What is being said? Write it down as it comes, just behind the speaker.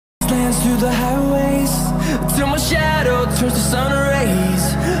wastelands, through the highways, till my shadow turns to sun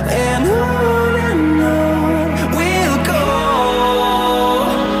rays. And on we'll go,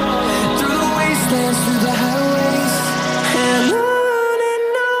 through the wastelands, through the highways, and on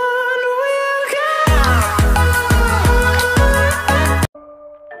we'll go.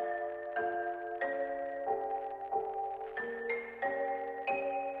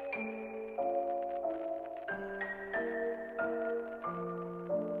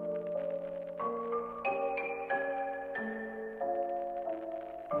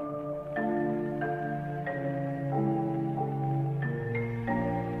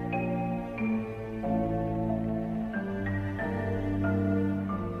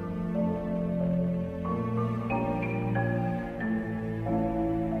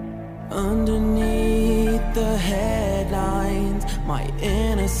 Underneath the headlines, my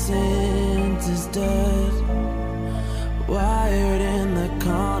innocence is dead, wired in the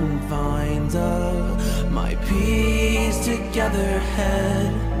confines of my pieced together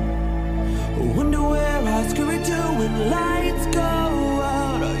head. Wonder where I scurry to when lights go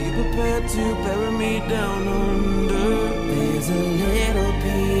out. Are you prepared to bury me down under? There's a little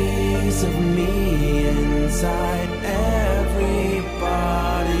piece of me inside everybody.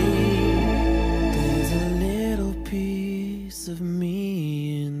 Of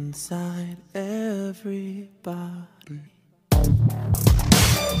me inside everybody.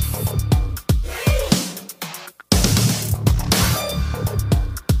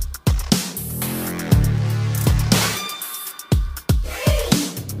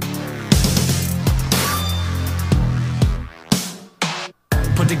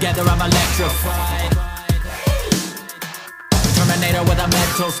 Put together, I'm electrified. Terminator with a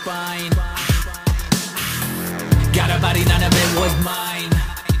mental spine. Got a body, none of it was mine.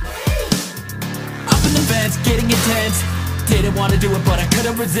 Up in the vents, getting intense. Didn't want to do it, but I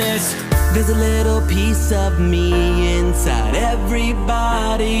couldn't resist. There's a little piece of me inside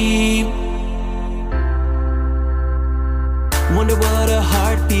everybody. Wonder what a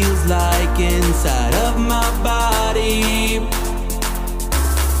heart feels like inside of my body.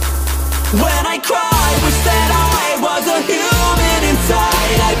 When I cry, wish that I was a human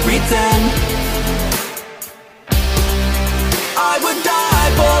inside. I pretend I would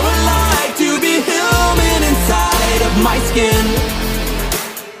die for a lie, to be human inside of my skin.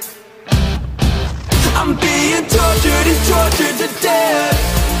 I'm being tortured and tortured to death.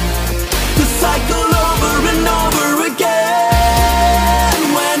 The cycle over and over again.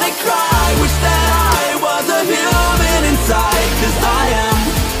 When I cry, wish that I was a human inside, 'cause I am.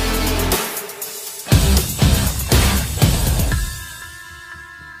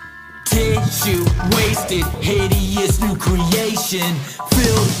 Tissue, wasted, hideous new creation,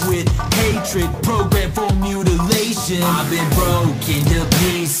 filled with hatred, programmed for mutilation. I've been broken to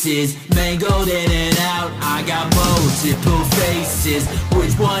pieces, mangled in and out. I got multiple faces,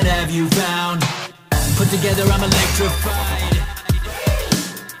 which one have you found? Put together, I'm electrified.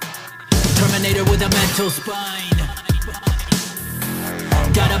 Terminator with a mental spine.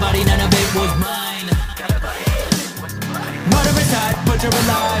 Got a body, none of it was mine. Murderous hot, butcher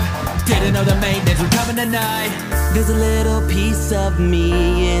alive. Didn't know the maintenance was coming tonight. There's a little piece of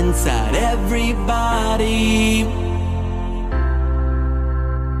me inside everybody.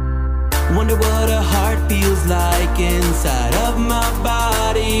 Wonder what a heart feels like inside of my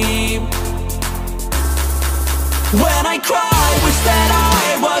body. When I cry, wish that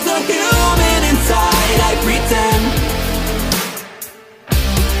I was a human inside. I pretend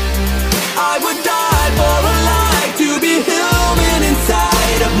I would die for a lie, to be human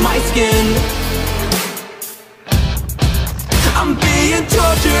inside of my skin. I'm being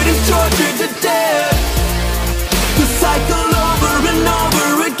tortured and tortured to death. The cycle over and over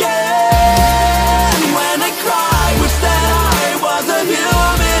again. When I cry, wish that I was a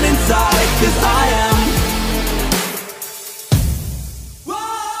human inside, 'cause I am.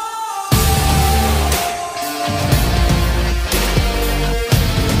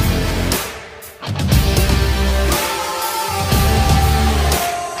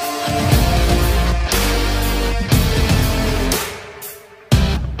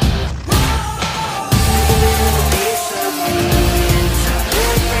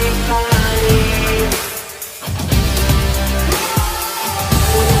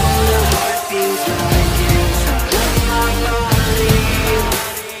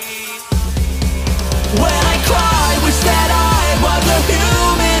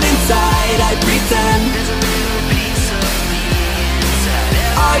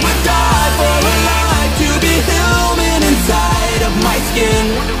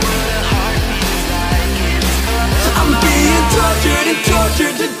 I'm being tortured and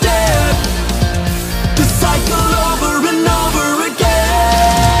tortured to